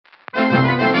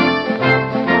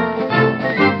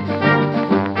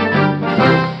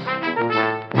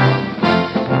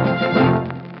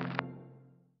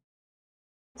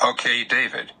Okay,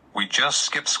 David, we just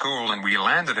skipped school and we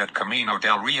landed at Camino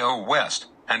Del Rio West,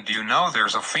 and do you know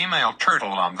there's a female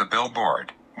turtle on the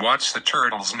billboard? What's the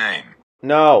turtle's name?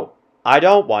 No, I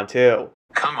don't want to.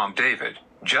 Come on, David,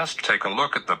 just take a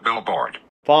look at the billboard.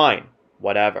 Fine,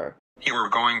 whatever. You were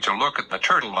going to look at the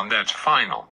turtle and that's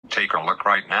final. Take a look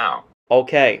right now.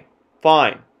 Okay,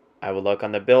 fine. I will look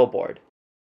on the billboard.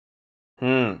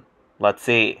 Let's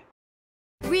see.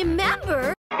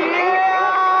 Remember?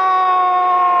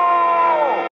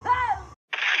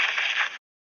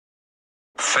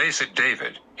 Face it,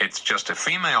 David, it's just a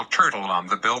female turtle on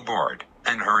the billboard,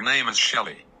 and her name is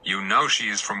Shelly. You know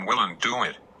she's from Will and Do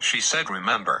It. She said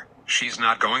remember, she's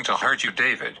not going to hurt you,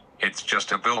 David. It's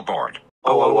just a billboard.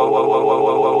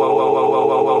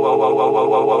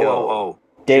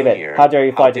 David, how dare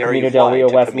you fly to Camino Del Rio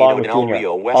West along with Junior?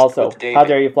 Also, how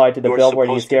dare you fly to the billboard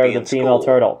and you stare at the female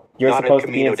turtle? You're supposed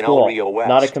to be in school,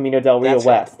 not at Camino Del Rio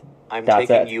West. That's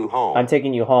it. I'm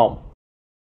taking you home.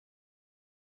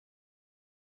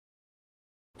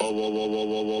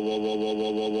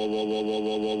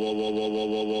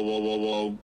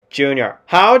 Junior,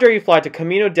 how dare you fly to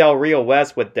Camino Del Rio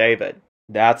West with David?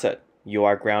 That's it. You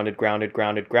are grounded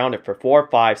for 4,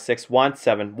 5, 6, 1,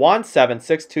 7, 1, 7,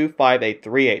 6, 2, 5, 8,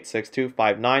 3, 8, 6, 2,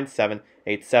 5, 9, 7,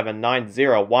 8, 7, 9,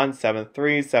 0, 1, 7,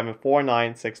 3, 7, 4,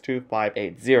 9, 6, 2, 5,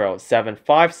 8, 0, 7,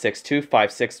 5, 6, 2,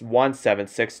 5, 6, 1, 7,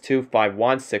 6, 2, 5,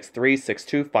 1, 6, 3, 6,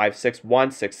 2, 5, 6,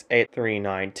 1, 6, 8, 3,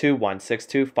 9, 2, 1, 6,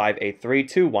 2, 5, 8, 3,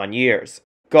 2, 1 years.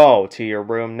 Go to your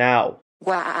room now.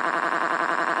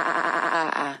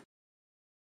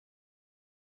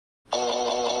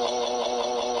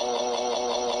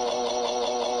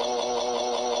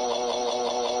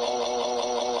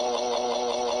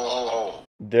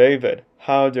 David,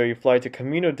 how dare you fly to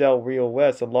Camino Del Rio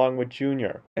West along with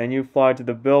Junior? And you fly to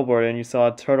the billboard and you saw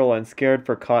a turtle and scared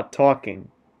for caught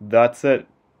talking. That's it.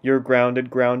 You're grounded.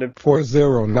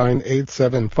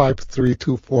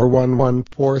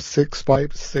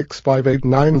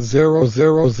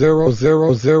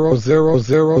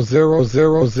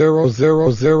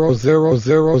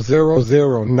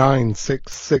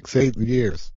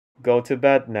 years. Go to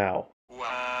bed now.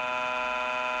 Wow.